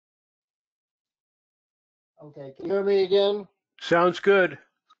Okay, can you hear me again? Sounds good.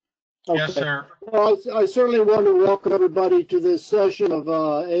 Okay. Yes, sir. Well, I certainly want to welcome everybody to this session of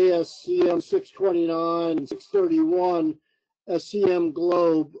ASCM 629 and 631 SCM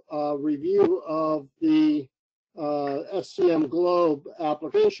Globe review of the SCM Globe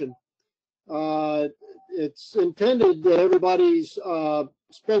application. It's intended that everybody's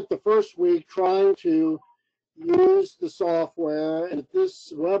spent the first week trying to use the software, and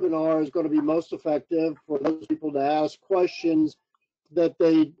this webinar is going to be most effective for those people to ask questions that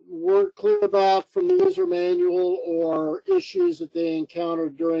they weren't clear about from the user manual or issues that they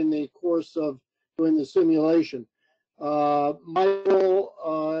encountered during the course of doing the simulation. Michael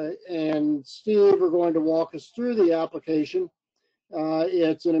and Steve are going to walk us through the application.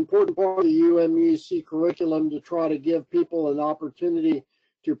 It's an important part of the UMGC curriculum to try to give people an opportunity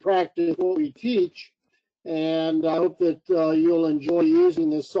to practice what we teach. And I hope that you'll enjoy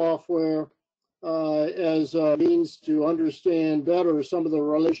using this software as a means to understand better some of the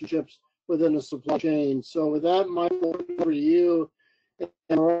relationships within a supply chain. So with that, Michael, over to you.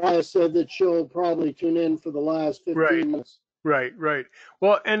 And Mariah said that she'll probably tune in for the last 15 minutes. Right.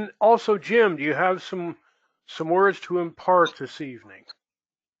 Well, and also, Jim, do you have some words to impart this evening?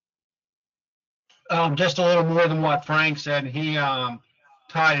 Just a little more than what Frank said. He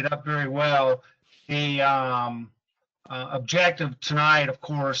tied it up very well. The objective tonight, of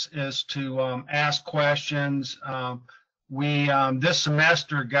course, is to ask questions. We this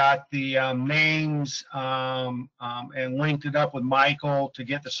semester got the names and linked it up with Michael to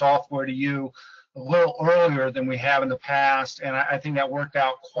get the software to you a little earlier than we have in the past, and I think that worked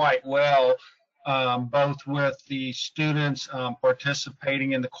out quite well, both with the students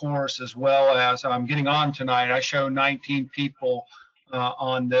participating in the course as well as getting on tonight. I show 19 people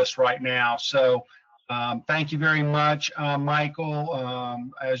on this right now, so thank you very much, Michael.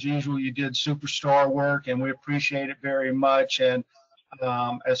 As usual, you did superstar work, and we appreciate it very much. And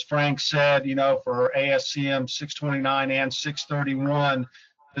as Frank said, you know, for ASCM 629 and 631,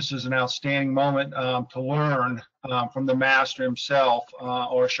 this is an outstanding moment to learn from the master himself,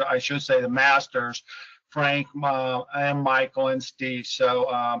 or I should say the masters, Frank and Michael and Steve.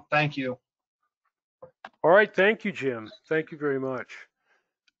 So thank you. All right, thank you, Jim. Thank you very much.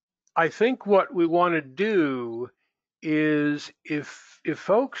 I think what we want to do is if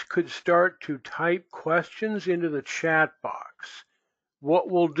folks could start to type questions into the chat box, what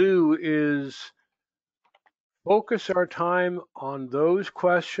we'll do is focus our time on those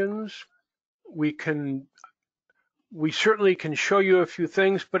questions. We certainly can show you a few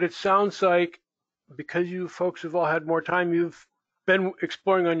things, but it sounds like because you folks have all had more time, you've been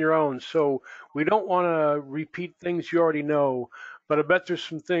exploring on your own. So we don't want to repeat things you already know. But I bet there's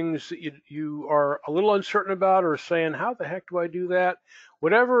some things that you are a little uncertain about or saying, how the heck do I do that?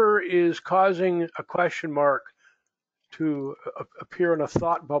 Whatever is causing a question mark to appear in a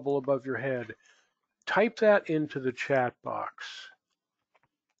thought bubble above your head, type that into the chat box.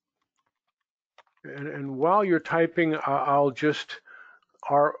 And while you're typing, I'll just,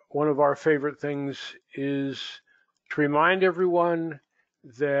 one of our favorite things is to remind everyone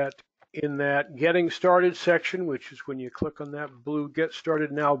that in that Getting Started section, which is when you click on that blue Get Started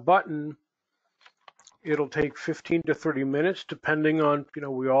Now button, it'll take 15 to 30 minutes, depending on, you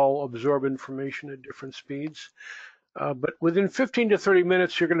know, we all absorb information at different speeds. But within 15 to 30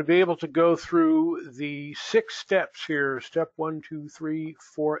 minutes, you're going to be able to go through the 6 steps here, step 1, 2, 3,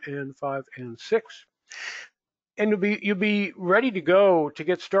 4, and 5, and 6. And you'll be ready to go to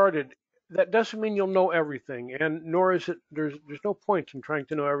get started. That doesn't mean you'll know everything, and nor is it, there's no point in trying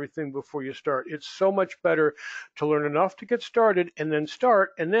to know everything before you start. It's so much better to learn enough to get started and then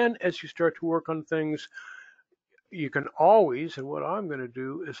start, and then as you start to work on things, you can always, and what I'm going to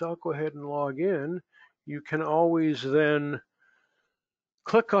do is I'll go ahead and log in. You can always then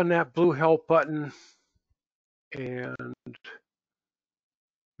click on that blue help button, and you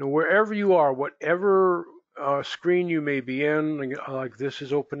know, wherever you are, whatever screen you may be in, like this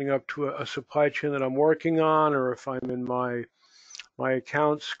is opening up to a supply chain that I'm working on, or if I'm in my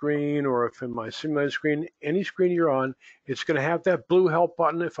account screen, or if in my simulated screen, any screen you're on, it's going to have that blue help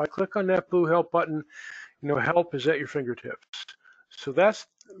button. If I click on that blue help button, you know, help is at your fingertips. So that's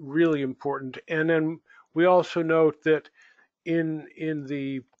really important. And then we also note that in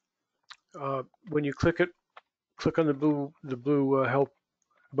the when you click on the blue help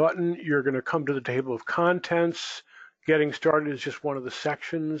button, you're going to come to the table of contents. Getting started is just one of the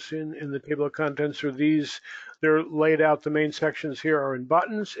sections in the table of contents. So they're laid out. The main sections here are in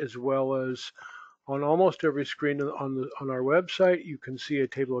buttons, as well as on almost every screen on our website. You can see a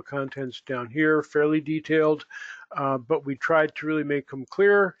table of contents down here, fairly detailed. but we tried to really make them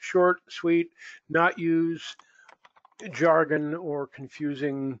clear, short, sweet, not use jargon or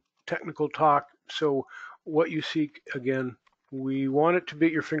confusing technical talk. So what you seek, again, we want it to be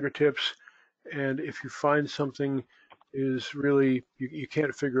at your fingertips. And if you find something is really, you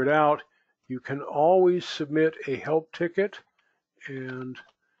can't figure it out, you can always submit a help ticket. And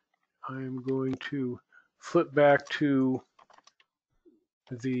I'm going to flip back to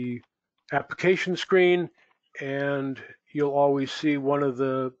the application screen, and you'll always see one of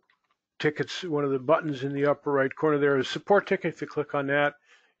the tickets, one of the buttons in the upper right corner there is support ticket. If you click on that,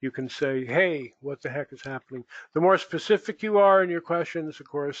 you can say, hey, what the heck is happening? The more specific you are in your questions, of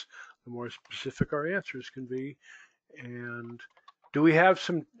course, the more specific our answers can be. And do we have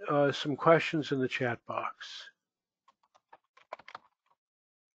some questions in the chat box?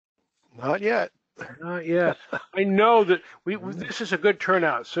 Not yet. Not yet. I know that this is a good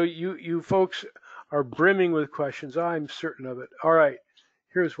turnout. So you folks are brimming with questions. I'm certain of it. All right.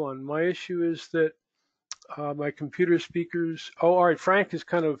 Here's one. My issue is that my computer speakers. Oh, all right. Frank is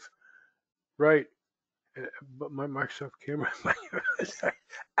kind of right, but my Microsoft camera.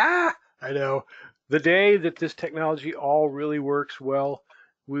 I know. The day that this technology all really works well,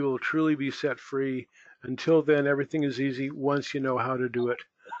 we will truly be set free. Until then, everything is easy once you know how to do it,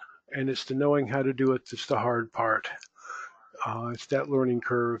 and it's the knowing how to do it that's the hard part. It's that learning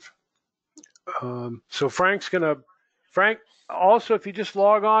curve. So Frank. Also, if you just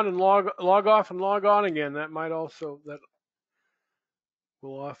log on and log off and log on again, that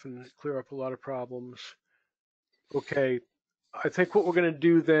will often clear up a lot of problems. Okay, I think what we're going to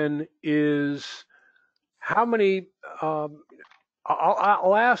do then is how many.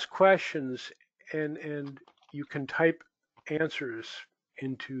 I'll ask questions, and you can type answers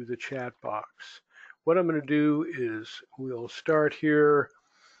into the chat box. What I'm going to do is we'll start here.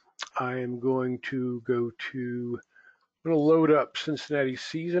 I am going to go to. I'm going to load up Cincinnati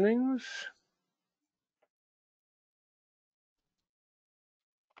seasonings.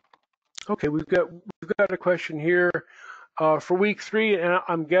 Okay, we've got a question here for week 3, and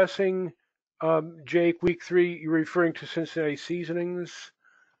I'm guessing, Jake, week 3, you're referring to Cincinnati seasonings.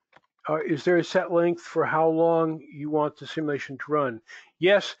 Is there a set length for how long you want the simulation to run?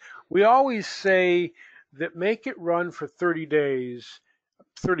 Yes, we always say that make it run for 30 days,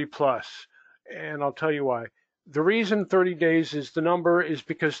 30 plus, and I'll tell you why. The reason 30 days is the number is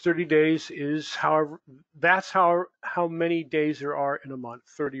because 30 days is that's how many days there are in a month,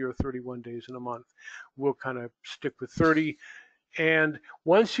 30 or 31 days in a month. We'll kind of stick with 30. And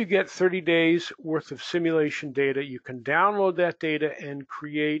once you get 30 days worth of simulation data, you can download that data and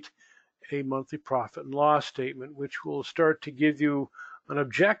create a monthly profit and loss statement, which will start to give you an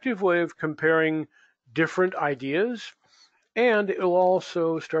objective way of comparing different ideas. And it will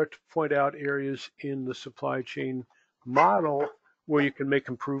also start to point out areas in the supply chain model where you can make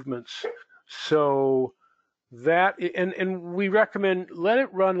improvements. So that, and we recommend let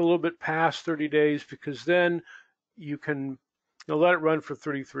it run a little bit past 30 days, because then you can let it run for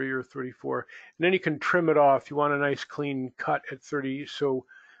 33 or 34, and then you can trim it off. You want a nice clean cut at 30. So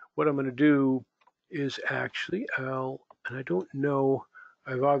what I'm going to do is actually, and I don't know,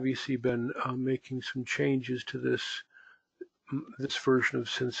 I've obviously been making some changes to this version of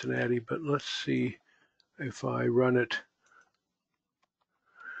Cincinnati, but let's see if I run it,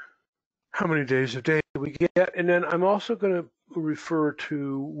 how many days of data we get. And then I'm also going to refer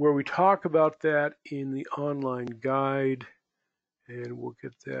to where we talk about that in the online guide, and we'll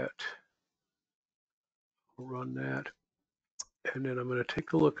get that, we'll run that. And then I'm going to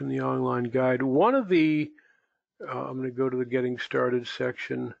take a look in the online guide. One of the, I'm going to go to the getting started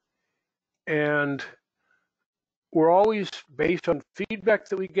section, and we're always, based on feedback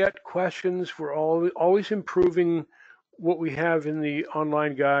that we get, questions, we're always improving what we have in the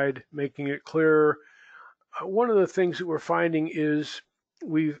online guide, making it clearer. One of the things that we're finding is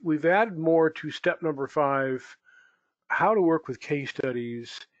we've added more to step number 5, how to work with case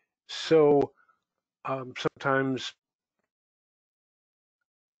studies. So sometimes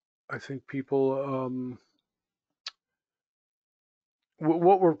I think people,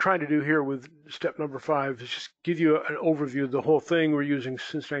 what we're trying to do here with step number 5 is just give you an overview of the whole thing. We're using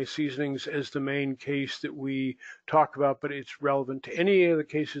Cincinnati seasonings as the main case that we talk about, but it's relevant to any of the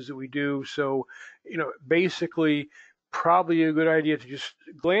cases that we do. So, basically, probably a good idea to just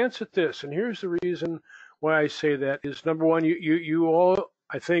glance at this. And here's the reason why I say that is, number one, you all,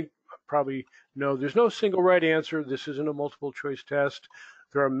 I think, probably know there's no single right answer. This isn't a multiple choice test.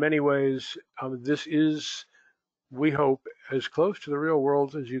 There are many ways. This is, we hope, as close to the real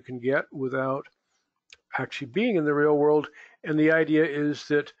world as you can get without actually being in the real world. And the idea is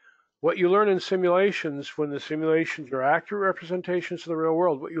that what you learn in simulations, when the simulations are accurate representations of the real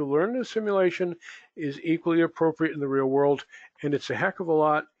world, what you learn in a simulation is equally appropriate in the real world, and it's a heck of a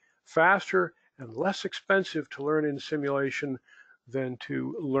lot faster and less expensive to learn in simulation than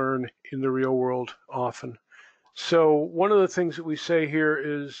to learn in the real world often. So one of the things that we say here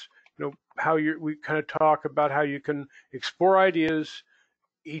is, how we kind of talk about how you can explore ideas.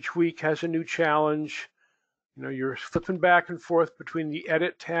 Each week has a new challenge. You're flipping back and forth between the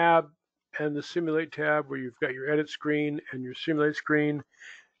edit tab and the simulate tab, where you've got your edit screen and your simulate screen.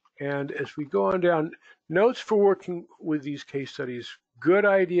 And as we go on down, notes for working with these case studies. Good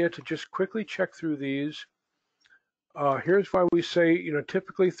idea to just quickly check through these. Here's why we say,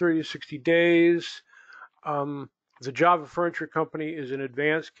 typically 30 to 60 days. The Java Furniture Company is an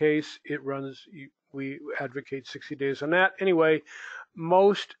advanced case. It runs, we advocate 60 days on that. Anyway,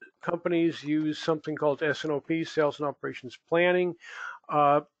 most companies use something called S&OP, Sales and Operations Planning.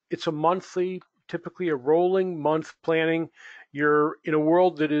 It's a monthly, typically a rolling month planning. You're in a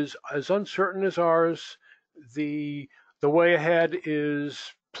world that is as uncertain as ours. The way ahead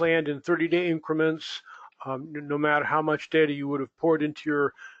is planned in 30-day increments. No matter how much data you would have poured into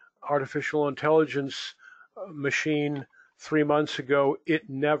your artificial intelligence machine 3 months ago, it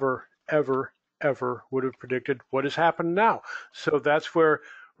never, ever, ever would have predicted what has happened now. So that's where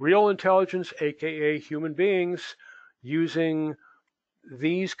real intelligence, aka human beings, using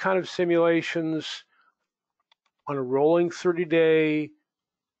these kind of simulations on a rolling 30-day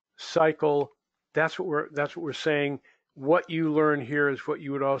cycle, that's what we're saying. What you learn here is what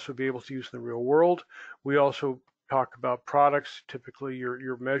you would also be able to use in the real world. We also talk about products. Typically,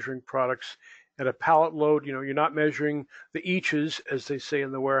 you're measuring products at a pallet load. You're not measuring the eaches, as they say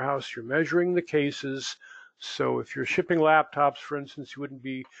in the warehouse. You're measuring the cases. So if you're shipping laptops, for instance, you wouldn't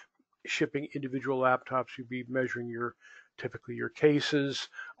be shipping individual laptops. You'd be measuring typically your cases.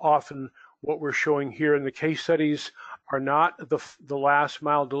 Often what we're showing here in the case studies are not the last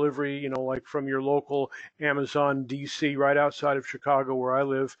mile delivery, like from your local Amazon DC right outside of Chicago where I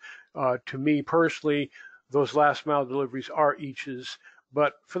live. To me personally, those last mile deliveries are eaches,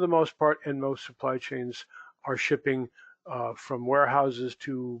 but for the most part, and most supply chains are shipping from warehouses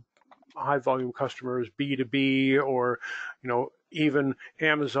to high volume customers, B2B, or even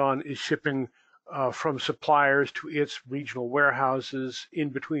Amazon is shipping from suppliers to its regional warehouses, in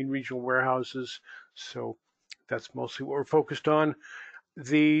between regional warehouses. So that's mostly what we're focused on.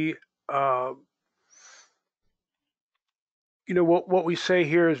 What we say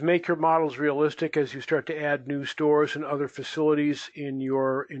here is make your models realistic as you start to add new stores and other facilities in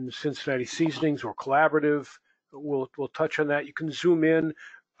Cincinnati Seasonings or Collaborative. We'll touch on that. You can zoom in.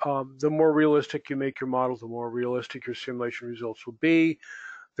 The more realistic you make your model, the more realistic your simulation results will be.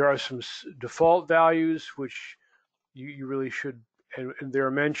 There are some default values which you really should, and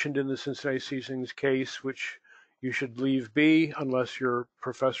they're mentioned in the Cincinnati Seasonings case, which you should leave be unless your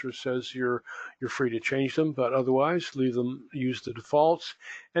professor says you're free to change them, but otherwise leave them, use the defaults.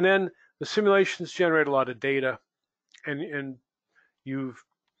 And then the simulations generate a lot of data, and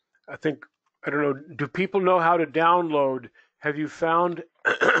I don't know, do people know how to download? Have you found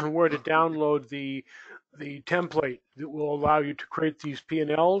where to download the template that will allow you to create these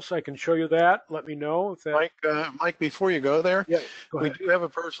P&Ls? I can show you that. Let me know if that. Mike, before you go there, Yeah, go ahead. We do have a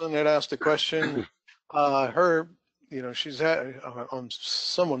person that asked a question. She's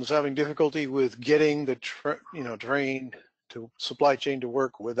someone's having difficulty with getting the train to supply chain to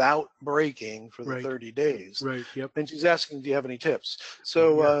work without breaking for the 30 days. Right. Yep. And she's asking, do you have any tips?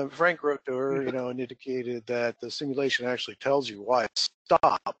 So Frank wrote to her, and indicated that the simulation actually tells you why it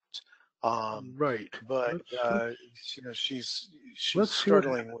stopped. Right. But she's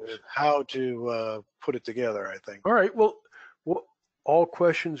struggling with how to put it together, I think. All right. Well, all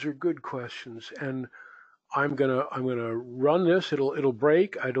questions are good questions, and I'm gonna run this. It'll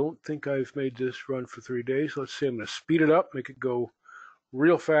break. I don't think I've made this run for 3 days. Let's see. I'm gonna speed it up, make it go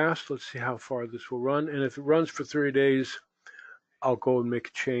real fast. Let's see how far this will run. And if it runs for 3 days, I'll go and make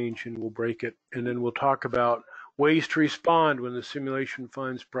a change and we'll break it. And then we'll talk about ways to respond when the simulation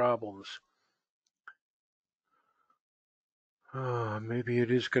finds problems. Maybe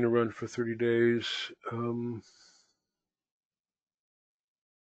it is going to run for 30 days. I'm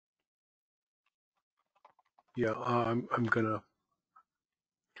gonna,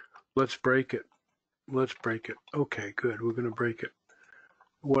 let's break it. Let's break it. Okay, good. We're going to break it.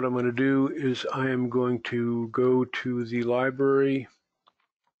 What I'm going to do is I am going to go to the library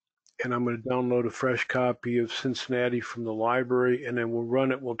and I'm going to download a fresh copy of Cincinnati from the library, and then we'll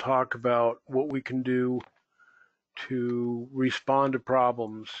run it. We'll talk about what we can do to respond to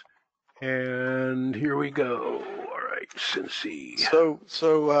problems. And here we go. All right. Cincy. So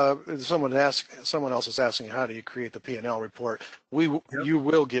someone else is asking, how do you create the P&L report? You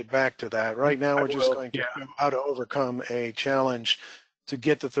will get back to that. Right now, we're just going to know how to overcome a challenge to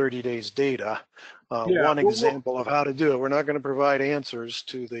get the 30 days data. One example of how to do it. We're not going to provide answers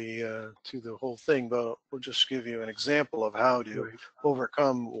to the whole thing, but we'll just give you an example of how to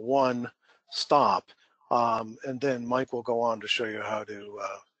overcome one stop, and then Mike will go on to show you how to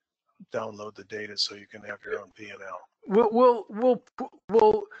download the data so you can have your own P&L.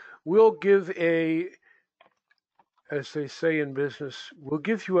 We'll give a, as they say in business, we'll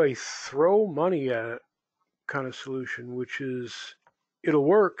give you a throw money at it kind of solution, which is it'll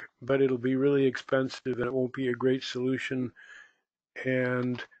work, but it'll be really expensive and it won't be a great solution.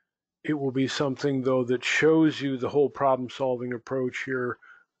 And it will be something, though, that shows you the whole problem-solving approach here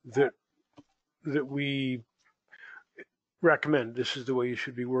that we recommend. This is the way you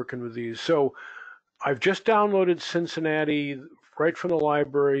should be working with these. So I've just downloaded Cincinnati right from the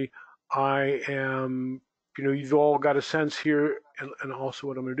library. I am, you've all got a sense here, and also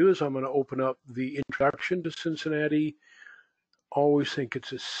what I'm going to do is I'm going to open up the introduction to Cincinnati. Always think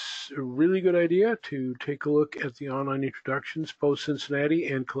it's a really good idea to take a look at the online introductions. Both Cincinnati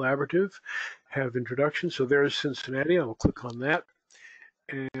and Collaborative have introductions. So there's Cincinnati. I'll click on that.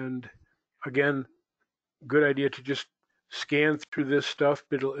 And again, good idea to just scan through this stuff.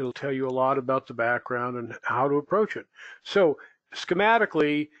 It'll tell you a lot about the background and how to approach it. So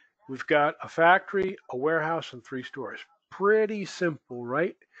schematically, we've got a factory, a warehouse, and 3 stores. Pretty simple,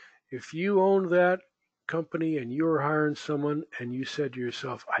 right? If you owned that company and you were hiring someone and you said to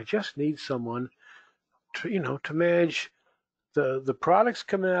yourself, I just need someone to, to manage the products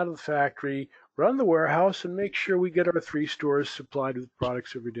coming out of the factory, run the warehouse, and make sure we get our 3 stores supplied with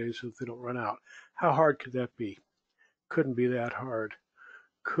products every day so that they don't run out. How hard could that be? Couldn't be that hard.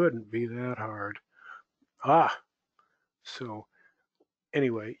 Couldn't be that hard. So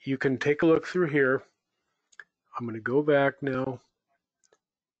anyway, you can take a look through here. I'm going to go back now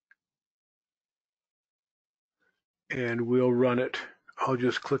and we'll run it. I'll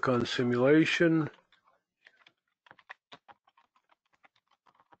just click on simulation.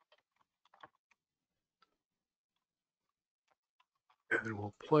 And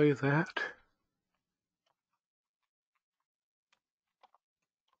we'll play that.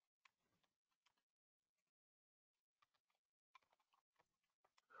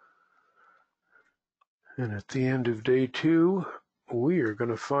 And at the end of day 2, we are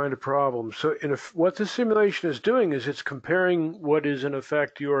going to find a problem. So what the simulation is doing is it's comparing what is in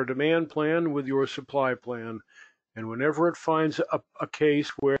effect your demand plan with your supply plan. And whenever it finds a case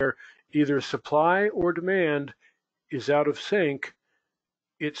where either supply or demand is out of sync,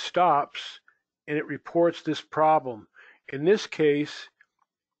 it stops and it reports this problem. In this case,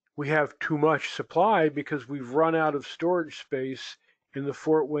 we have too much supply because we've run out of storage space in the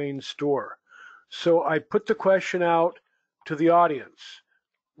Fort Wayne store. So I put the question out to the audience.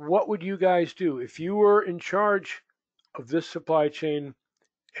 What would you guys do if you were in charge of this supply chain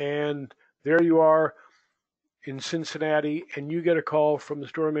and there you are in Cincinnati and you get a call from the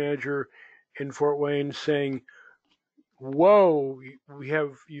store manager in Fort Wayne saying, whoa,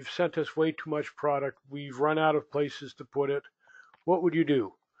 you've sent us way too much product. We've run out of places to put it. What would you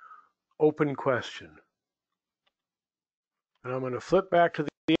do? Open question. And I'm going to flip back to the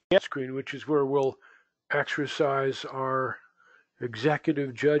screen, which is where we'll exercise our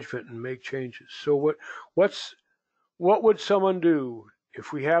executive judgment and make changes. So what would someone do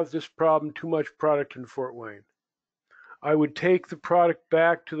if we have this problem, too much product in Fort Wayne? I would take the product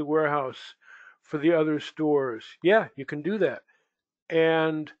back to the warehouse for the other stores. Yeah, you can do that.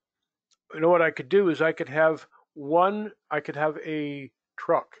 And you know what I could do is I could have a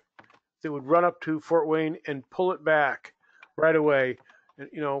truck that would run up to Fort Wayne and pull it back right away,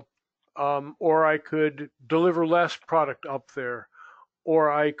 or I could deliver less product up there,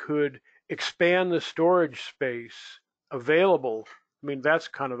 or I could expand the storage space available. I mean, that's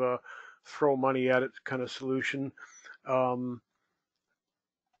kind of a throw money at it kind of solution. But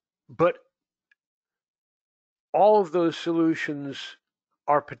all of those solutions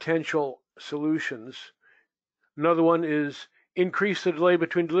are potential solutions. Another one is increase the delay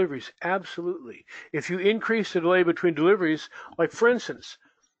between deliveries. Absolutely. If you increase the delay between deliveries, like for instance,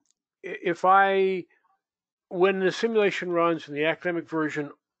 when the simulation runs in the academic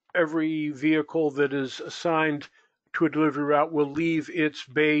version, every vehicle that is assigned to a delivery route will leave its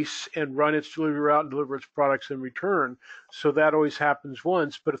base and run its delivery route and deliver its products in return. So that always happens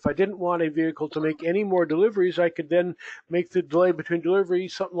once. But if I didn't want a vehicle to make any more deliveries, I could then make the delay between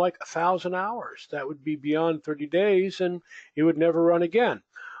deliveries something like 1,000 hours. That would be beyond 30 days and it would never run again.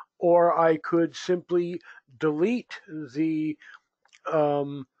 Or I could simply delete the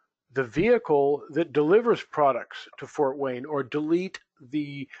vehicle that delivers products to Fort Wayne, or delete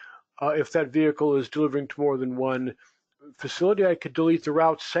the if that vehicle is delivering to more than one facility, I could delete the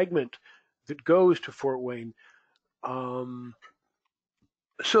route segment that goes to Fort Wayne.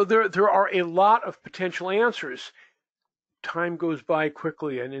 So there are a lot of potential answers. Time goes by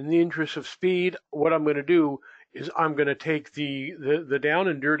quickly, and in the interest of speed, what I'm going to do is I'm going to take the down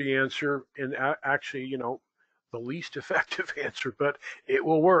and dirty answer, and actually, you know, the least effective answer, but it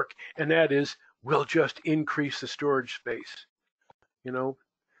will work, and that is we'll just increase the storage space. You know,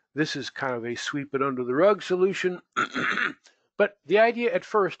 this is kind of a sweep it under the rug solution. But the idea at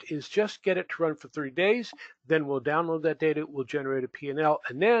first is just get it to run for 30 days, then we'll download that data, we'll generate a P&L,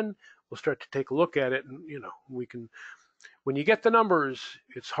 and then we'll start to take a look at it, and, you know, we can, when you get the numbers,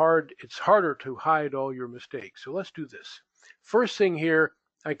 it's harder to hide all your mistakes. So let's do this. First thing here,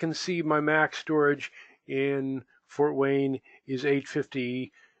 I can see my max storage in Fort Wayne is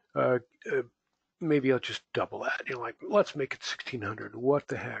 850. Maybe I'll just double that. You know, like, let's make it 1600. What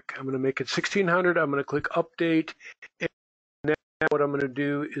the heck? I'm going to make it 1600. I'm going to click update. And now what I'm going to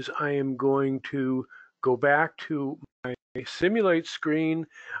do is I am going to go back to my simulate screen.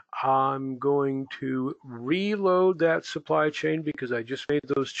 I'm going to reload that supply chain because I just made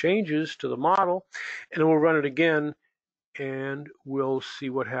those changes to the model, and we'll run it again and we'll see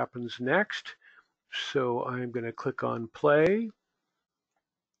what happens next. So I'm going to click on play.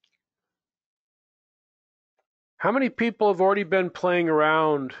 How many people have already been playing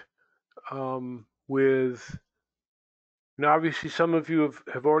around with, and obviously some of you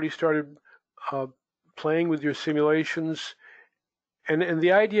have already started playing with your simulations, and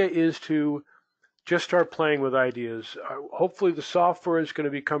the idea is to just start playing with ideas. Hopefully the software is going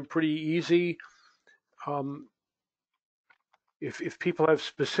to become pretty easy. If people have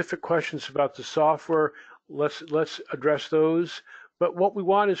specific questions about the software, let's address those. But what we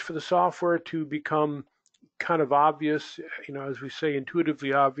want is for the software to become kind of obvious, you know, as we say,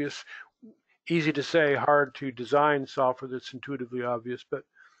 intuitively obvious. Easy to say, hard to design software that's intuitively obvious. But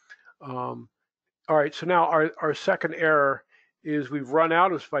all right, so now our second error is we've run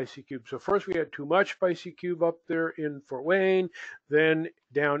out of Spicy Cube. So first we had too much Spicy Cube up there in Fort Wayne, then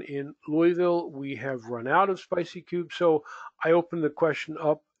down in Louisville we have run out of Spicy Cube. So I open the question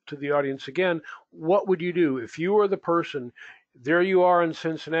up to the audience again. What would you do if you were the person? There you are in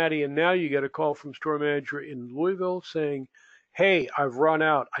Cincinnati, and now you get a call from store manager in Louisville saying, hey, I've run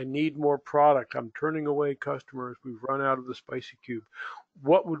out. I need more product. I'm turning away customers. We've run out of the Spicy Cube.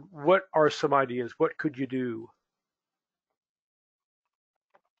 What are some ideas? What could you do?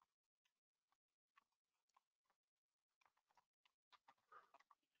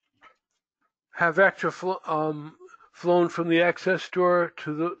 Have extra flown from the excess store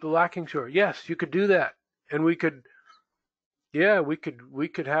to the lacking store? Yes, you could do that, and we could, yeah, we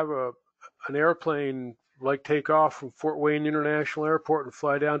could have an airplane like take off from Fort Wayne International Airport and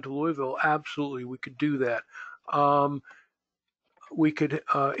fly down to Louisville. Absolutely, we could do that. We could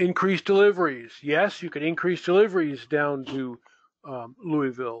increase deliveries. Yes, you could increase deliveries down to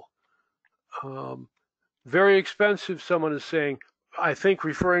Louisville. Very expensive, someone is saying. I think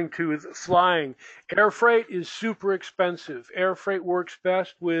referring to flying. Air freight is super expensive. Air freight works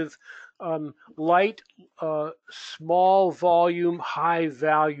best with light, small volume, high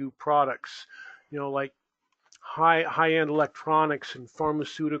value products, you know, like high-end electronics and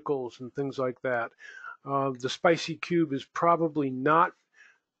pharmaceuticals and things like that. The Spicy Cube is probably not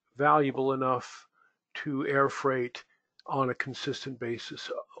valuable enough to air freight on a consistent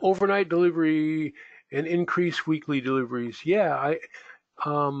basis. Overnight delivery and increase weekly deliveries. Yeah,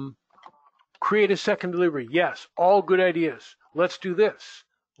 create a second delivery. Yes, all good ideas. Let's do this.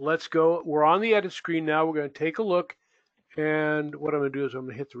 Let's go. We're on the edit screen now. We're going to take a look. And what I'm going to do is I'm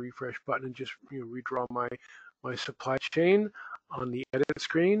going to hit the refresh button and just redraw my supply chain on the edit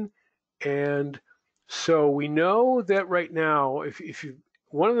screen. And so we know that right now, if you,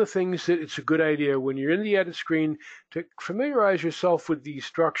 one of the things that it's a good idea when you're in the edit screen to familiarize yourself with the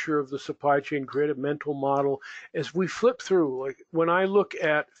structure of the supply chain, create a mental model. As we flip through, like when I look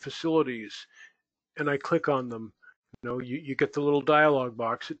at facilities and I click on them, you get the little dialog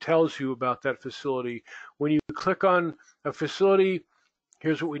box. It tells you about that facility. When you click on a facility,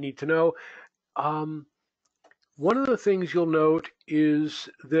 here's what we need to know. One of the things you'll note is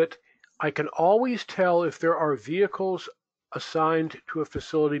that I can always tell if there are vehicles assigned to a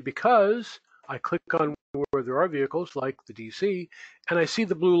facility because I click on where there are vehicles like the DC, and I see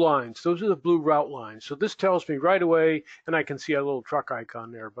the blue lines. Those are the blue route lines. So this tells me right away, and I can see a little truck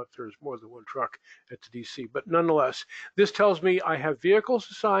icon there, but there's more than one truck at the DC. But nonetheless, this tells me I have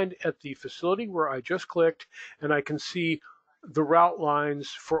vehicles assigned at the facility where I just clicked, and I can see the route lines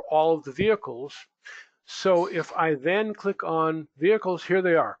for all of the vehicles. So if I then click on vehicles, here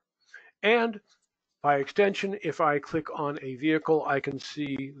they are. And by extension, if I click on a vehicle, I can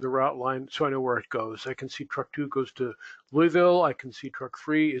see the route line, so I know where it goes. I can see truck 2 goes to Louisville. I can see truck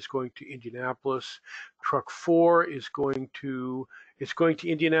 3 is going to Indianapolis. Truck 4 is going to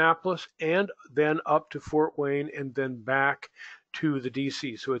Indianapolis and then up to Fort Wayne and then back to the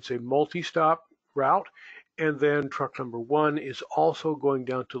DC. So it's a multi-stop route. And then truck number 1 is also going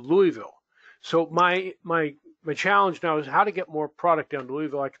down to Louisville. So my challenge now is how to get more product down to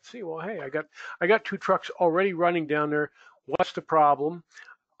Louisville. I can see, well, hey, I got 2 trucks already running down there. What's the problem?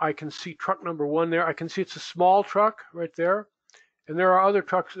 I can see truck number 1 there. I can see it's a small truck right there. And there are other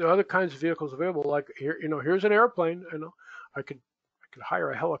trucks, there are other kinds of vehicles available. Like here, here's an airplane. I could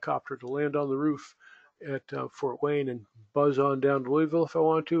hire a helicopter to land on the roof at Fort Wayne and buzz on down to Louisville if I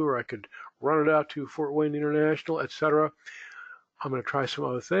want to, or I could run it out to Fort Wayne International, etc. I'm going to try some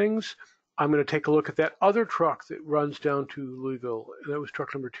other things. I'm going to take a look at that other truck that runs down to Louisville. That was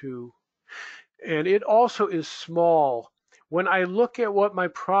truck number 2. And it also is small. When I look at what my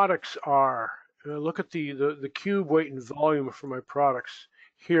products are, look at the cube weight and volume for my products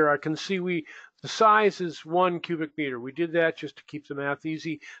here, I can see the size is 1 cubic meter. We did that just to keep the math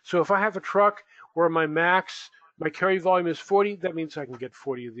easy. So if I have a truck where my carry volume is 40, that means I can get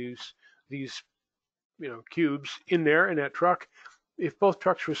 40 of these cubes in there in that truck. If both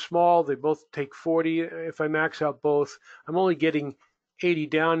trucks were small, they both take 40. If I max out both, I'm only getting 80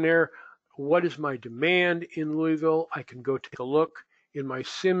 down there. What is my demand in Louisville? I can go take a look in my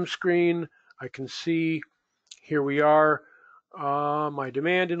sim screen. I can see, here we are. My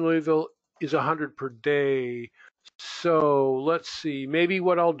demand in Louisville is 100 per day. So let's see, maybe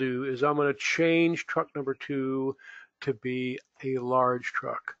what I'll do is I'm going to change truck number 2 to be a large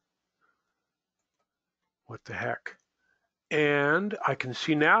truck. What the heck? And I can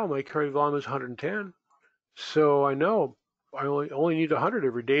see now my carry volume is 110. So I know I only need 100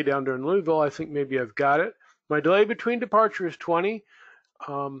 every day down there in Louisville. I think maybe I've got it. My delay between departure is 20.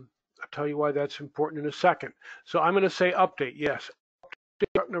 I'll tell you why that's important in a second. So I'm going to say update. Yes, update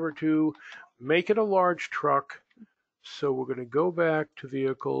truck number 2, make it a large truck. So we're going to go back to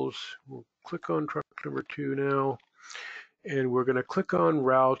vehicles. We'll click on truck number 2 now. And we're going to click on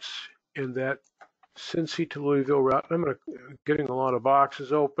routes in that Cincy to Louisville route. I'm getting a lot of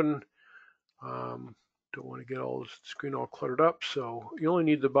boxes open. Don't want to get all the screen all cluttered up. So you only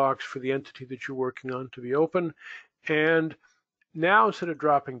need the box for the entity that you're working on to be open. And now instead of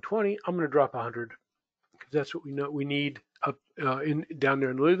dropping 20, I'm going to drop 100 because that's what we know we need up down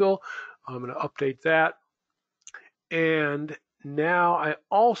there in Louisville. I'm going to update that. And now I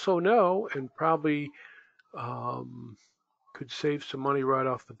also know, and probably could save some money right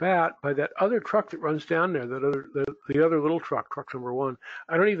off the bat by that other truck that runs down there, the other little truck number 1.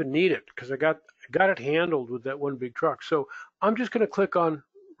 I don't even need it because I got it handled with that one big truck. So I'm just going to click on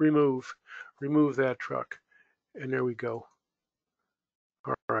remove that truck, and there we go.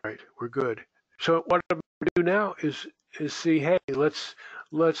 All right, we're good. So what I'm going to do now is see, hey,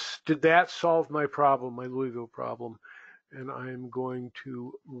 did that solve my problem, my Louisville problem? And I'm going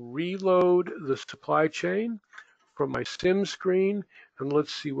to reload the supply chain from my sim screen, and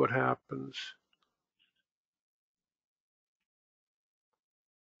let's see what happens.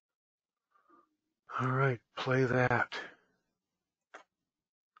 All right, play that.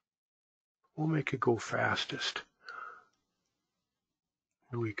 We'll make it go fastest.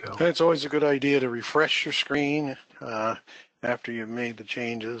 Here we go. It's always a good idea to refresh your screen after you've made the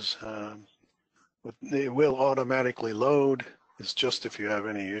changes. It will automatically load. It's just if you have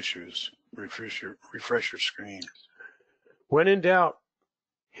any issues, refresh your screen. When in doubt,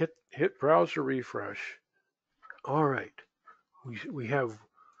 hit browser refresh. All right, we have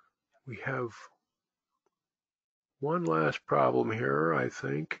one last problem here, I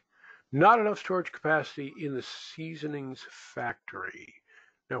think. Not enough storage capacity in the seasonings factory.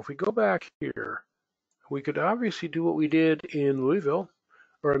 Now, if we go back here, we could obviously do what we did in Louisville,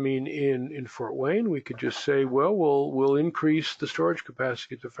 or I mean in Fort Wayne. We could just say, well, we'll increase the storage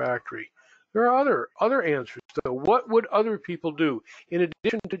capacity at the factory. There are other answers, though. What would other people do in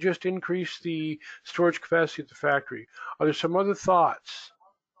addition to just increase the storage capacity at the factory? Are there some other thoughts?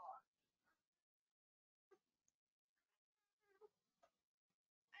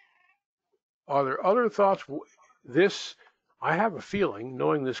 Are there other thoughts? This I have a feeling,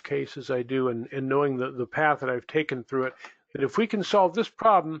 knowing this case as I do and knowing the path that I've taken through it, that if we can solve this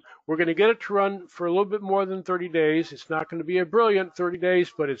problem, we're going to get it to run for a little bit more than 30 days. It's not going to be a brilliant 30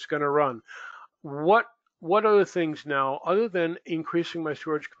 days, but it's going to run. What other things now, other than increasing my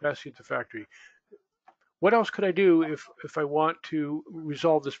storage capacity at the factory? What else could I do if I want to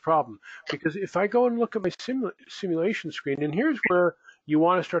resolve this problem? Because if I go and look at my simulation screen, and here's where you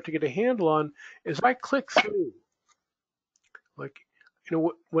want to start to get a handle on, is I click through. Like, you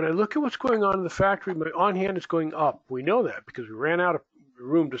know, when I look at what's going on in the factory, my on-hand is going up. We know that because we ran out of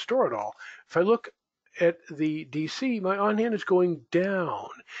room to store it all. If I look at the DC, my on-hand is going down.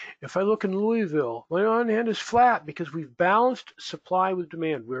 If I look in Louisville, my on-hand is flat because we've balanced supply with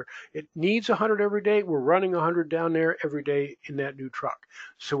demand. Where it needs 100 every day, we're running 100 down there every day in that new truck.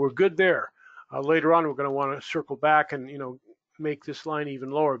 So we're good there. Later on, we're going to want to circle back and, you know, make this line even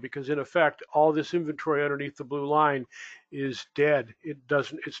lower, because in effect, all this inventory underneath the blue line is dead.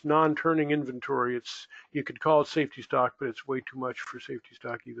 It's non-turning inventory. You could call it safety stock, but it's way too much for safety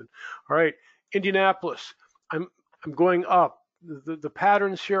stock even. All right, Indianapolis, I'm going up. The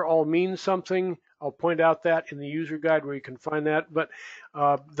patterns here all mean something. I'll point out that in the user guide where you can find that. But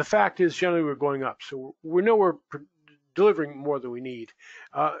the fact is, generally, we're going up. So we know we're delivering more than we need.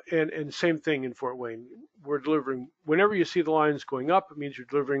 And same thing in Fort Wayne. We're delivering, whenever you see the lines going up, it means you're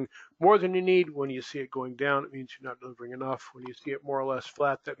delivering more than you need. When you see it going down, it means you're not delivering enough. When you see it more or less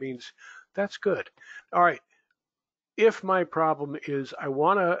flat, that means that's good. All right. If my problem is I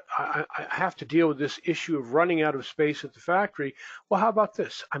have to deal with this issue of running out of space at the factory, well, how about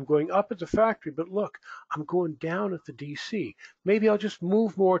this? I'm going up at the factory, but look, I'm going down at the DC. Maybe I'll just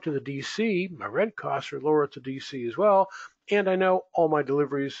move more to the DC. My rent costs are lower at the DC as well. And I know all my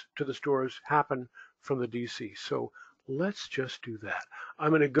deliveries to the stores happen from the DC. So let's just do that.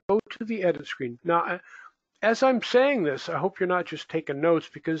 I'm going to go to the edit screen. Now, as I'm saying this, I hope you're not just taking notes,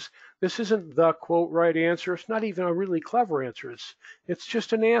 because this isn't the quote right answer. It's not even a really clever answer. It's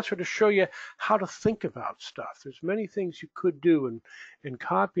just an answer to show you how to think about stuff. There's many things you could do, and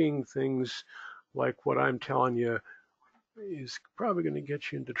copying things like what I'm telling you is probably going to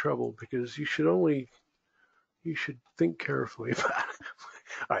get you into trouble, because you should think carefully about it.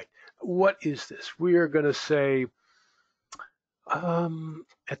 All right, what is this? We are going to say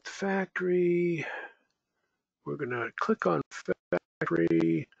at the factory. We're going to click on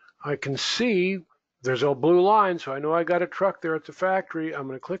factory. I can see there's a blue line, so I know I got a truck there at the factory. I'm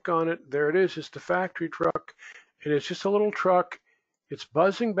going to click on it. There it is. It's the factory truck, and it's just a little truck. It's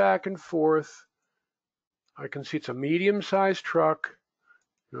buzzing back and forth. I can see it's a medium-sized truck.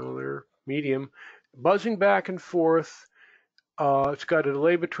 No, they're medium. Buzzing back and forth. It's got a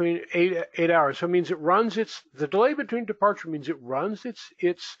delay between 8 hours. So it means the delay between departure means it runs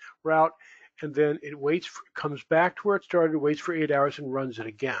its route, and then it comes back to where it started, waits for 8 hours, and runs it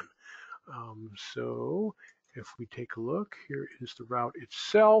again. So if we take a look, here is the route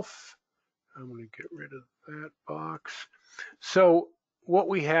itself. I'm going to get rid of that box. So what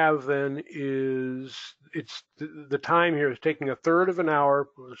we have then is the time here is taking a third of an hour,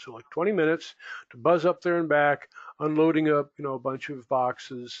 so like 20 minutes, to buzz up there and back, unloading up a bunch of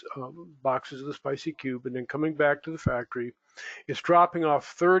boxes of the spicy cube, and then coming back to the factory. It's dropping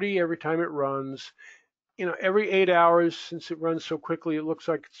off 30 every time it runs. Every 8 hours, since it runs so quickly, it looks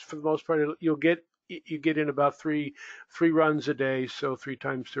like for the most part you get in about three runs a day. So 3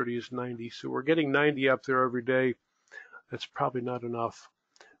 times 30 is 90. So we're getting 90 up there every day. That's probably not enough.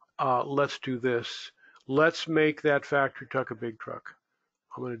 Let's do this. Let's make that factory truck a big truck.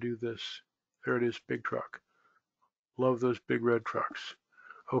 I'm going to do this. There it is, big truck. Love those big red trucks.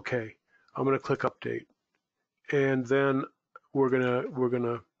 Okay, I'm going to click update, and then we're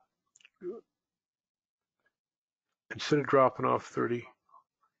gonna instead of dropping off 30,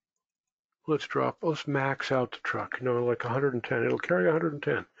 let's max out the truck. Like 110. It'll carry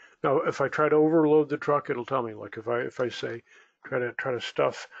 110. Now, if I try to overload the truck, it'll tell me. Like if I say try to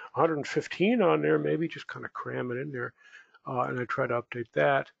stuff 115 on there, maybe just kind of cram it in there, and I try to update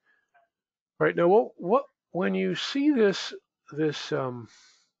that. Right now, when you see this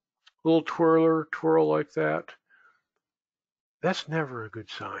little twirl like that, that's never a good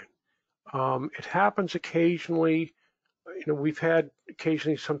sign. It happens occasionally. We've had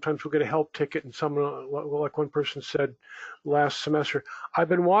occasionally, sometimes we'll get a help ticket, and someone, like one person said last semester, I've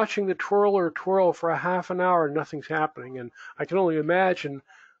been watching the twirl for a half an hour and nothing's happening. And I can only imagine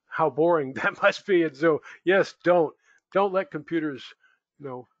how boring that must be. And so, yes, don't let computers,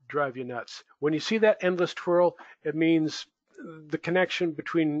 drive you nuts. When you see that endless twirl, it means the connection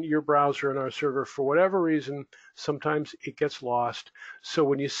between your browser and our server, for whatever reason, sometimes it gets lost. So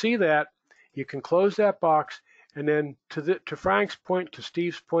when you see that, you can close that box And then to Frank's point, to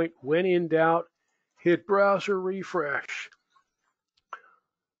Steve's point, when in doubt, hit browser refresh.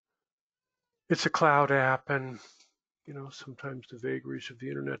 It's a cloud app, and sometimes the vagaries of the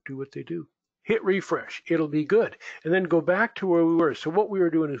internet do what they do. Hit refresh, it'll be good. And then go back to where we were. So what we were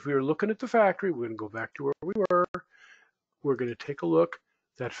doing is we were looking at the factory. We're going to go back to where we were. We're going to take a look.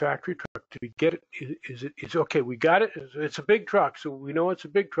 That factory truck, did we get it? Is okay, we got it. It's a big truck, so we know it's a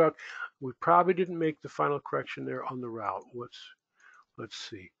big truck. We probably didn't make the final correction there on the route. Let's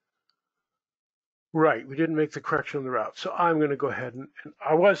see. Right, we didn't make the correction on the route. So I'm going to go ahead and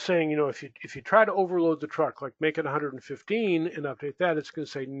I was saying, if you try to overload the truck, like make it 115 and update that, it's going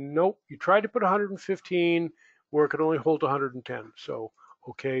to say, nope, you tried to put 115 where it could only hold 110. So,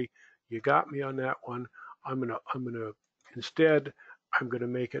 okay, you got me on that one. Instead, I'm going to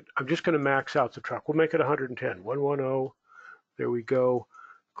make it, I'm just going to max out the truck. We'll make it 110, 110. There we go.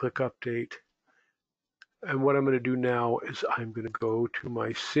 Click update. And what I'm going to do now is I'm going to go to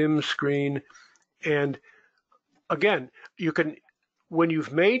my sim screen. And again, you can, when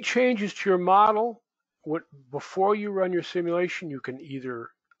you've made changes to your model, before you run your simulation, you can either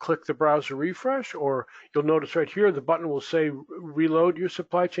click the browser refresh, or you'll notice right here, the button will say reload your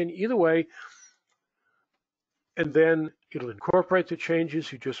supply chain. Either way, and then it'll incorporate the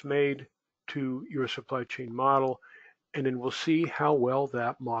changes you just made to your supply chain model, and then we'll see how well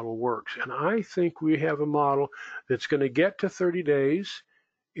that model works. And I think we have a model that's going to get to 30 days.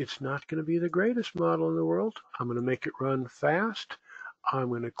 It's not going to be the greatest model in the world. I'm going to make it run fast. I'm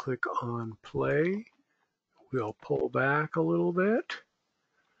going to click on play. We'll pull back a little bit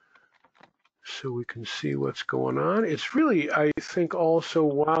so we can see what's going on. It's really, I think, also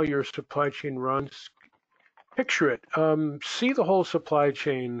while your supply chain runs, picture it. See the whole supply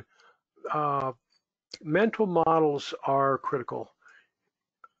chain. Mental models are critical.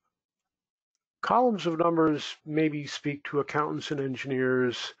 Columns of numbers maybe speak to accountants and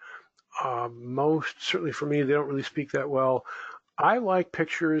engineers. Certainly for me, they don't really speak that well. I like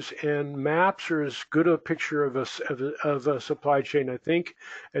pictures, and maps are as good a picture of a supply chain, I think,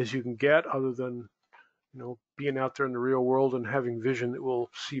 as you can get, other than being out there in the real world and having vision that will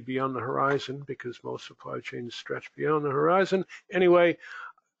see beyond the horizon, because most supply chains stretch beyond the horizon. Anyway,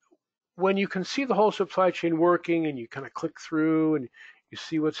 when you can see the whole supply chain working and you kind of click through and you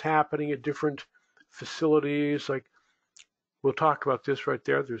see what's happening at different facilities, like we'll talk about this right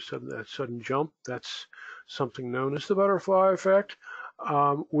there. There's that sudden jump. That's something known as the butterfly effect.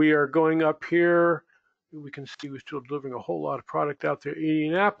 We are going up here. We can see we're still delivering a whole lot of product out there in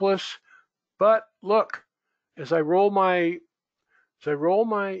Indianapolis. But look, as I roll my,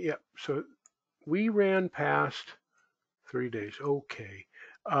 so we ran past 3 days. Okay.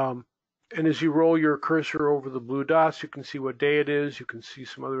 And as you roll your cursor over the blue dots, you can see what day it is. You can see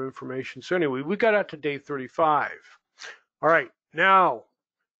some other information. So anyway, we got out to day 35. All right, now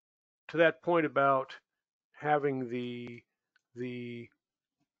to that point about having the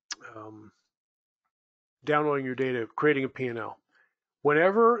downloading your data, creating a P&L.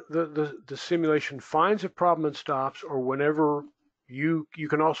 Whenever the simulation finds a problem and stops, or whenever you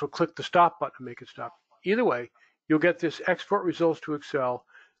can also click the stop button to make it stop. Either way, you'll get this export results to Excel.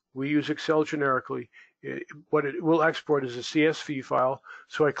 We use Excel generically. What it will export is a CSV file.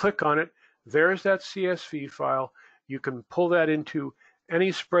 So I click on it. There's that CSV file. You can pull that into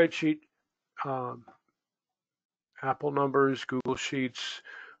any spreadsheet, Apple Numbers, Google Sheets,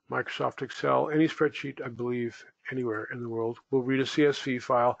 Microsoft Excel, any spreadsheet, I believe, anywhere in the world will read a CSV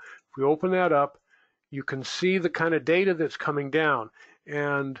file. If we open that up, you can see the kind of data that's coming down.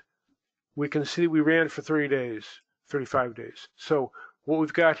 And we can see we ran for 30 days, 35 days. So what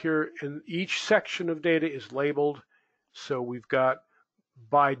we've got here in each section of data is labeled. So we've got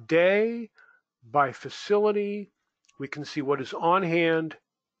by day, by facility. We can see what is on hand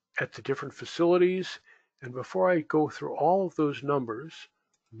at the different facilities. And before I go through all of those numbers,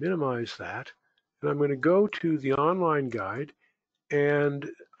 minimize that, and I'm going to go to the online guide, and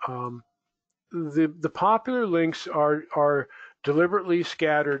the popular links are deliberately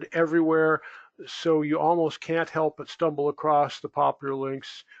scattered everywhere, so you almost can't help but stumble across the popular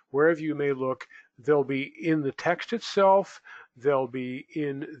links wherever you may look. They'll be in the text itself, they'll be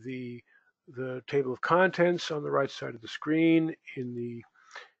in the table of contents on the right side of the screen, in the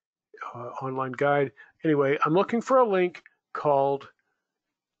online guide. Anyway, I'm looking for a link called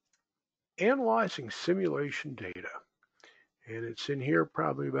Analyzing Simulation Data. And it's in here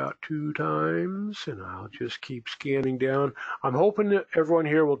probably about 2 times, and I'll just keep scanning down. I'm hoping that everyone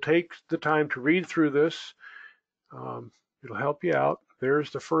here will take the time to read through this. It'll help you out.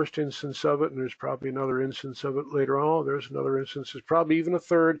 There's the first instance of it, and there's probably another instance of it later on. There's another instance, there's probably even a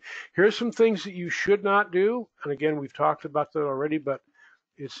third. Here's some things that you should not do. And again, we've talked about that already, but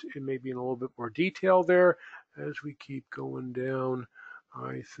it may be in a little bit more detail there. As we keep going down,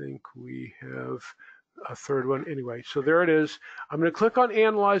 I think we have a third one. Anyway, so there it is. I'm going to click on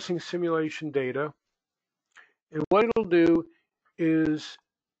Analyzing Simulation Data. And what it'll do is,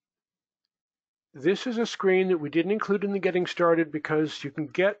 this is a screen that we didn't include in the Getting Started because you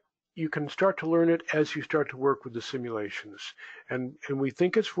can start to learn it as you start to work with the simulations. And we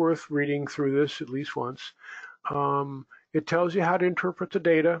think it's worth reading through this at least once. It tells you how to interpret the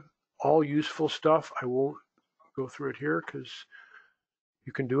data, all useful stuff. I won't go through it here because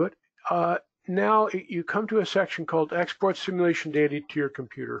you can do it. Now you come to a section called Export Simulation Data to your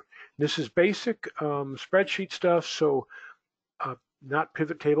computer. This is basic spreadsheet stuff, so not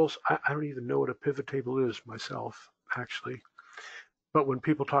pivot tables. I don't even know what a pivot table is myself, actually. But when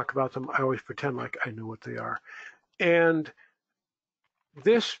people talk about them, I always pretend like I know what they are. And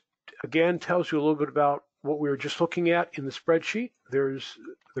this, again, tells you a little bit about what we were just looking at in the spreadsheet. There's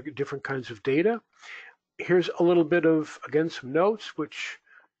the different kinds of data. Here's a little bit of, again, some notes, which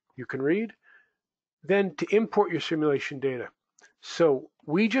you can read. Then to import your simulation data. So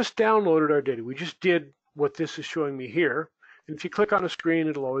we just downloaded our data. We just did what this is showing me here. And if you click on a screen,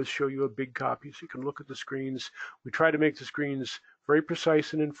 it'll always show you a big copy, so you can look at the screens. We try to make the screens very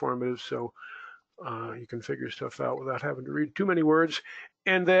precise and informative, so you can figure stuff out without having to read too many words.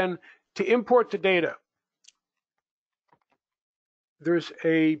 And then to import the data, there's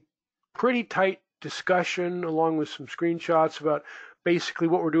a pretty tight discussion along with some screenshots about basically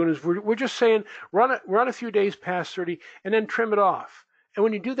what we're doing is we're just saying run a few days past 30 and then trim it off. And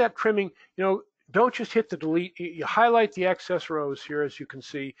when you do that trimming, don't just hit the delete. You highlight the excess rows here, as you can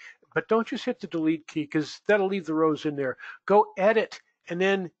see, but don't just hit the delete key because that'll leave the rows in there. Go edit, and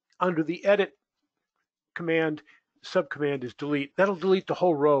then under the edit command, subcommand is delete. That'll delete the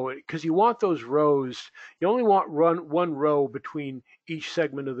whole row because you want those rows. You only want one row between each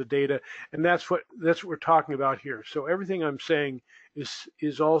segment of the data, and that's what we're talking about here. So everything I'm saying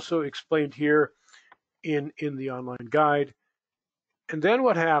is also explained here in the online guide. And then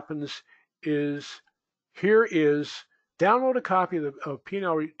what happens is, here is download a copy of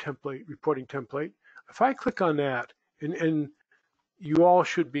P&L reporting template. If I click on that, and you all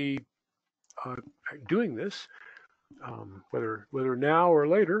should be doing this, whether now or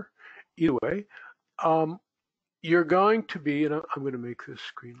later, either way, you're going to be, and I'm going to make this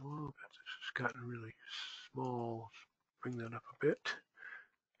screen a little bit. This has gotten really small. Bring that up a bit.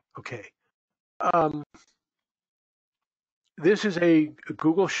 Okay. This is a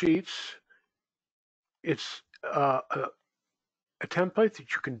Google Sheets. It's a template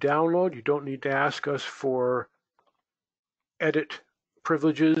that you can download. You don't need to ask us for edit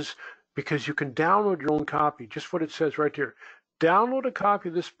privileges because you can download your own copy, just what it says right here. Download a copy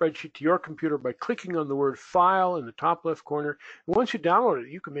of this spreadsheet to your computer by clicking on the word File in the top left corner. And once you download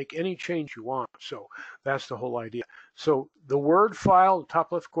it, you can make any change you want. So that's the whole idea. So the word File, the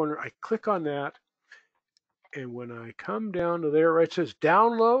top left corner, I click on that. And when I come down to there, right, it says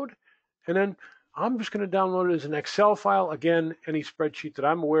Download. And then I'm just going to download it as an Excel file. Again, any spreadsheet that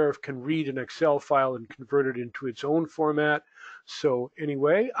I'm aware of can read an Excel file and convert it into its own format. So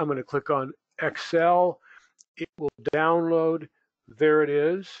anyway, I'm going to click on Excel. It will download. There it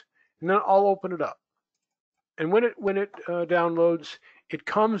is. And then I'll open it up. And when it downloads, it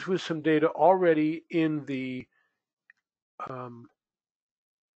comes with some data already in the,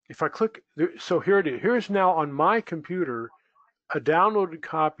 if I click, so here it is. Here's now on my computer a downloaded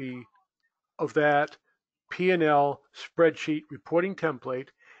copy of that P&L spreadsheet reporting template.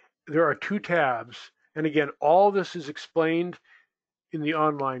 There are 2 tabs. And again, all this is explained in the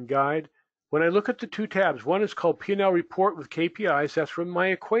online guide. When I look at the 2 tabs, one is called P&L Report with KPIs. That's where my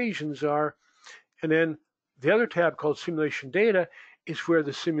equations are. And then the other tab called Simulation Data is where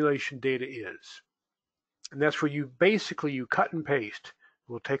the simulation data is. And that's where you cut and paste.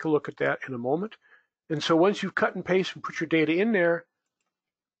 We'll take a look at that in a moment. And so once you've cut and paste and put your data in there,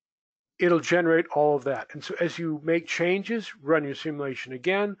 it'll generate all of that. And so as you make changes, run your simulation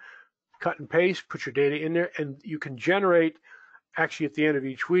again, cut and paste, put your data in there, and you can generate, actually at the end of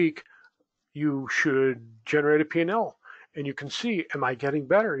each week, you should generate a P&L. And you can see, am I getting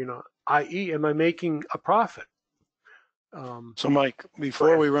better? I.e., am I making a profit? So Mike,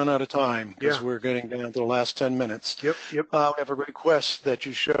 before we run out of time, because we're getting down to the last 10 minutes, Yep. we have a request that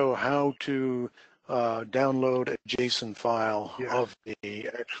you show how to download a JSON file of the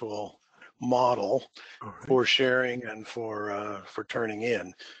actual model All right. for sharing and for turning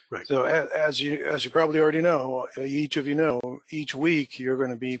in. Right. So as you probably already know, each of you know, each week you're going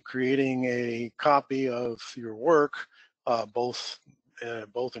to be creating a copy of your work, both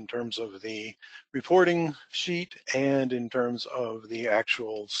in terms of the reporting sheet and in terms of the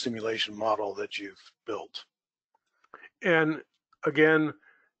actual simulation model that you've built. And again,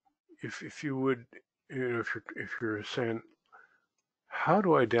 if you would, you know, if you're saying, how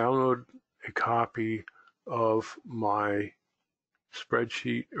do I download a copy of my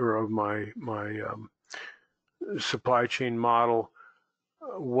spreadsheet or of my supply chain model?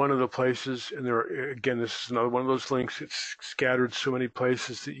 One of the places, and there again, this is another one of those links. It's scattered so many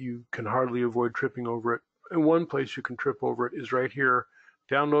places that you can hardly avoid tripping over it. And one place you can trip over it is right here.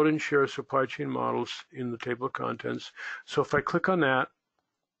 Download and share supply chain models in the table of contents. So if I click on that,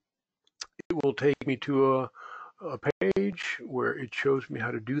 it will take me to a page where it shows me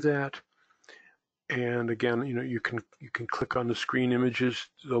how to do that. And again, you know, you can click on the screen images,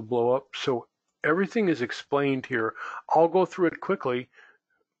 they'll blow up. So everything is explained here. I'll go through it quickly,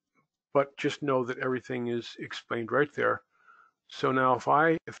 but just know that everything is explained right there. So now if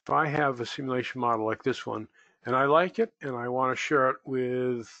I have a simulation model like this one, and I like it, and I want to share it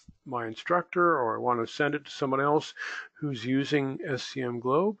with my instructor, or I want to send it to someone else who's using SCM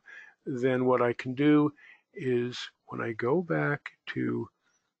Globe, then what I can do is when I go back to,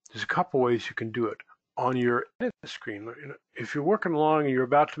 there's a couple ways you can do it. On your edit screen, if you're working along and you're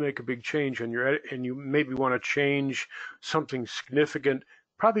about to make a big change on your edit, and you maybe want to change something significant,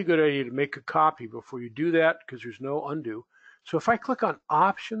 probably a good idea to make a copy before you do that, because there's no undo. So if I click on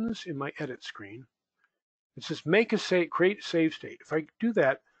options in my edit screen, it says make a create save state. If I do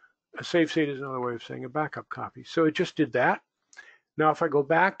that, a save state is another way of saying a backup copy. So it just did that. Now if I go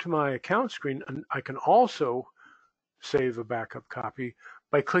back to my account screen, I can also save a backup copy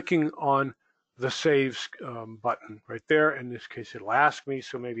by clicking on the saves button right there. In this case, it'll ask me,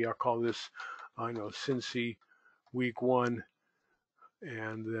 so maybe I'll call this, I know, Cincy week 1,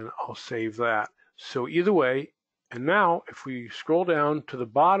 and then I'll save that. So either way, and now if we scroll down to the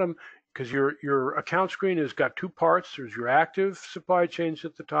bottom, because your account screen has got two parts. There's your active supply chains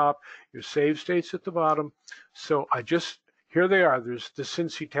at the top, your save states at the bottom. So here they are. There's the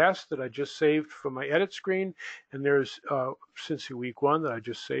Cincy test that I just saved from my edit screen, and there's Cincy week 1 that I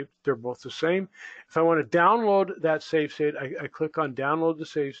just saved. They're both the same. If I want to download that save state, I click on download the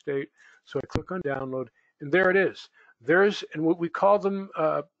save state. So I click on download, and there it is. And what we call them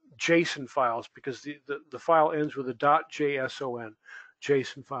JSON files, because the file ends with a .json,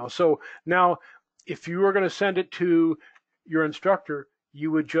 JSON file. So now, if you were going to send it to your instructor, you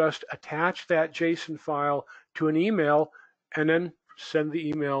would just attach that JSON file to an email and then send the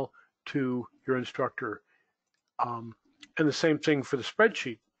email to your instructor. And the same thing for the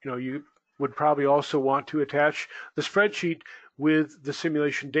spreadsheet. You know, you would probably also want to attach the spreadsheet with the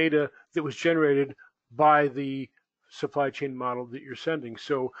simulation data that was generated by the supply chain model that you're sending.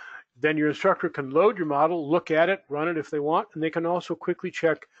 So then your instructor can load your model, look at it, run it if they want, and they can also quickly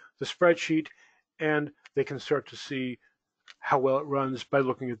check the spreadsheet, and they can start to see how well it runs by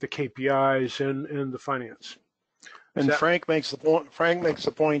looking at the KPIs and the finance. And Frank makes the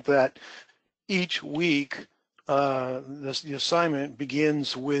point that each week the assignment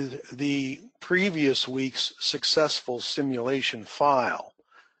begins with the previous week's successful simulation file.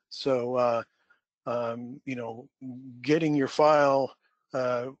 So you know, getting your file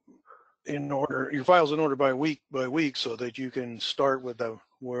in order, your file's in order by week, so that you can start with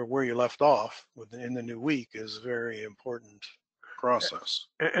where you left off in the new week is a very important process.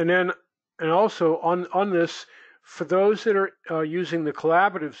 And also on this, for those that are using the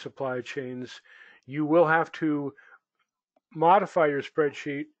collaborative supply chains, you will have to modify your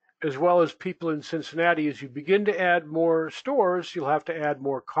spreadsheet, as well as people in Cincinnati. As you begin to add more stores, you'll have to add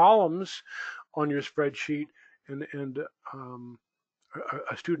more columns on your spreadsheet. And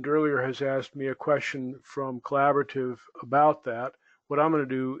a student earlier has asked me a question from collaborative about that. What I'm going to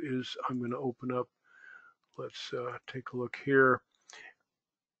do is I'm going to open up, let's take a look here.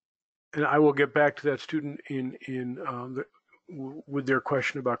 And I will get back to that student with their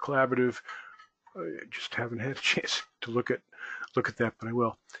question about collaborative. I just haven't had a chance to look at that, but I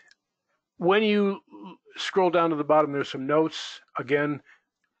will. When you scroll down to the bottom, there's some notes. Again,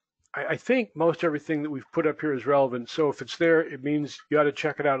 I think most everything that we've put up here is relevant. So if it's there, it means you ought to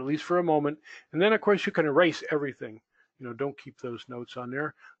check it out at least for a moment. And then, of course, you can erase everything. You know, don't keep those notes on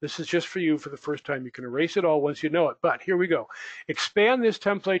there. This is just for you for the first time. You can erase it all once you know it. But here we go. Expand this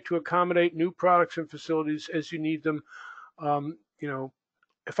template to accommodate new products and facilities as you need them. You know,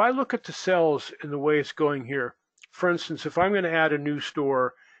 if I look at the cells in the way it's going here, for instance, if I'm going to add a new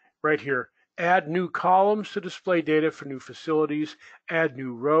store right here. Add new columns to display data for new facilities. Add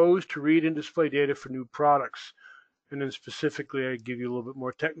new rows to read and display data for new products. And then specifically, I give you a little bit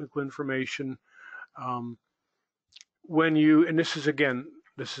more technical information. And this is, again,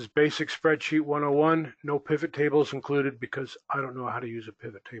 this is basic spreadsheet 101, no pivot tables included because I don't know how to use a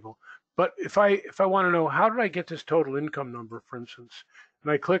pivot table. But if I want to know how did I get this total income number, for instance,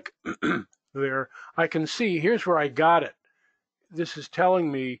 and I click there, I can see here's where I got it. This is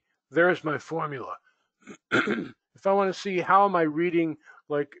telling me there's my formula. If I want to see how am I reading,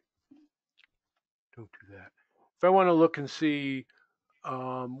 like, don't do that. If I want to look and see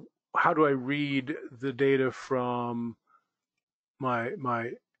how do I read the data from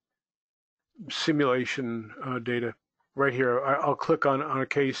my simulation data, right here, I'll click on a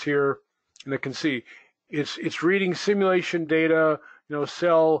case here, and I can see it's reading simulation data,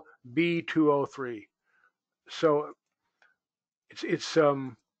 cell B203. So it's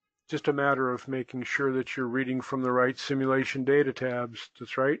just a matter of making sure that you're reading from the right simulation data tabs.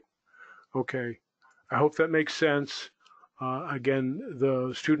 That's right. Okay. I hope that makes sense. Again,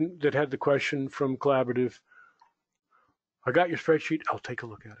 the student that had the question from Collaborative, I got your spreadsheet. I'll take a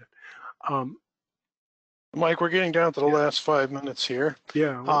look at it. Mike, we're getting down to the last 5 minutes here.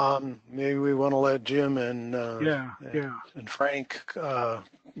 Yeah. Maybe we want to let Jim and and Frank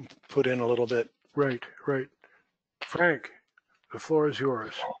put in a little bit. Right. Frank, the floor is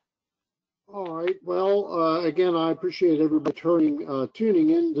yours. All right. Well, again, I appreciate everybody tuning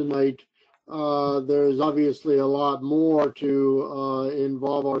in tonight. There's obviously a lot more to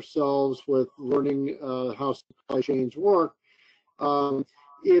involve ourselves with learning how supply chains work.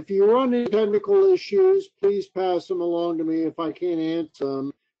 If you run into technical issues, please pass them along to me. If I can't answer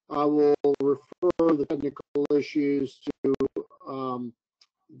them, I will refer the technical issues to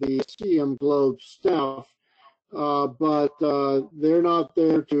the SCM Globe staff. But they're not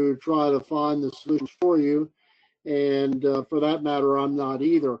there to try to find the solutions for you. And for that matter, I'm not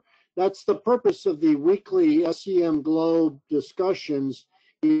either. That's the purpose of the weekly SCM Globe discussions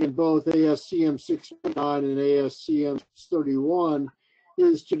in both ASCM 629 and ASCM 631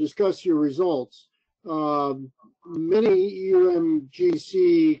 is to discuss your results. Many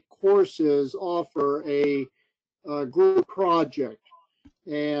UMGC courses offer a group project.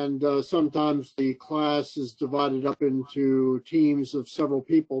 And sometimes the class is divided up into teams of several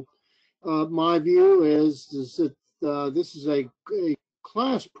people. My view is that this is a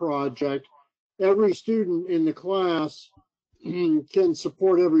class project. Every student in the class can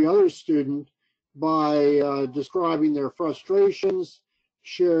support every other student by describing their frustrations,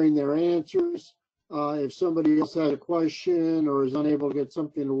 sharing their answers. If somebody else had a question or is unable to get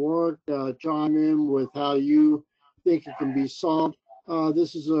something to work, chime in with how you think it can be solved.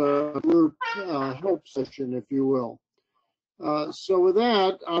 This is a group help session, if you will. So with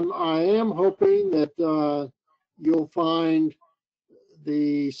that, I am hoping that you'll find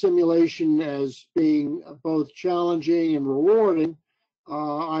the simulation as being both challenging and rewarding.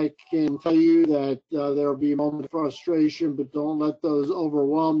 I can tell you that there will be moments of frustration, but don't let those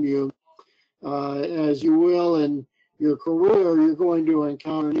overwhelm you. As you will in your career, you're going to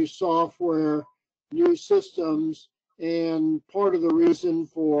encounter new software, new systems, and part of the reason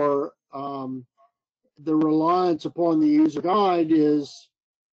for the reliance upon the user guide is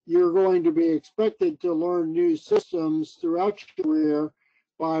you're going to be expected to learn new systems throughout your career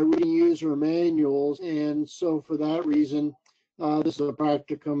by reading user manuals. And so for that reason, this is a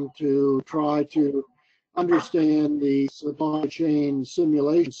practicum to try to understand the supply chain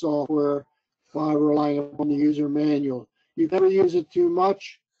simulation software by relying upon the user manual. You never use it too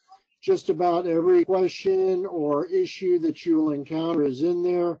much. Just about every question or issue that you will encounter is in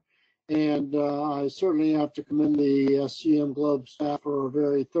there. And I certainly have to commend the SCM Globe staff for a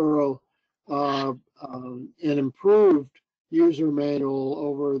very thorough and improved user manual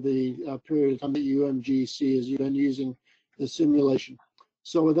over the period of time that UMGC has been using the simulation.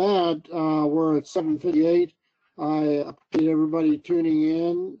 So with that, we're at 7:58. I appreciate everybody tuning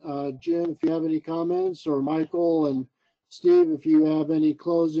in. Jim, if you have any comments, or Michael and Steve, if you have any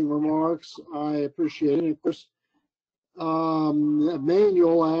closing remarks, I appreciate it. Of course,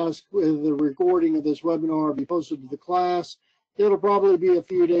 Manuel asked with the recording of this webinar be posted to the class. It'll probably be a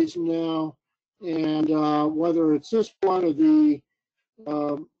few days from now, and whether it's this one or the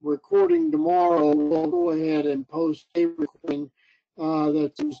recording tomorrow, we'll go ahead and post a recording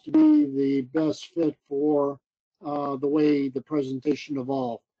that seems to be the best fit for the way the presentation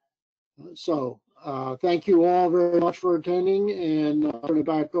evolved. So thank you all very much for attending, and I'll turn it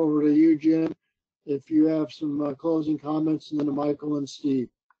back over to you, Jim, if you have some closing comments, and then to Michael and Steve.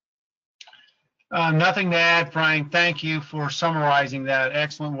 Nothing to add, Frank. Thank you for summarizing that.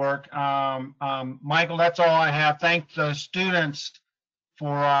 Excellent work. Michael, that's all I have. Thank the students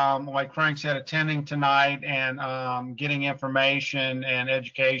for, like Frank said, attending tonight and getting information and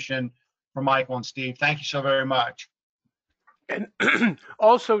education from Michael and Steve. Thank you so very much. And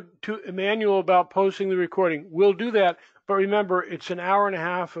also to Emmanuel about posting the recording. We'll do that, but remember, it's an hour and a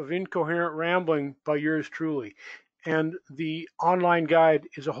half of incoherent rambling by yours truly. And the online guide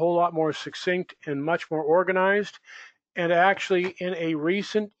is a whole lot more succinct and much more organized. And actually, in a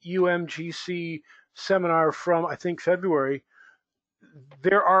recent UMGC seminar from, I think, February,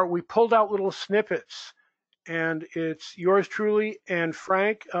 we pulled out little snippets, and it's yours truly and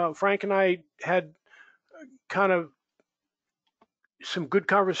Frank. Frank and I had kind of some good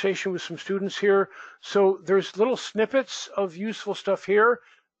conversation with some students here. So there's little snippets of useful stuff here.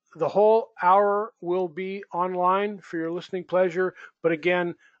 The whole hour will be online for your listening pleasure. But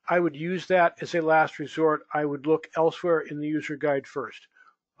again, I would use that as a last resort. I would look elsewhere in the user guide first.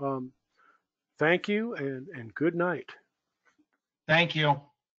 Thank you and good night. Thank you.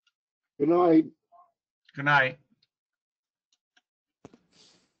 Good night. Good night.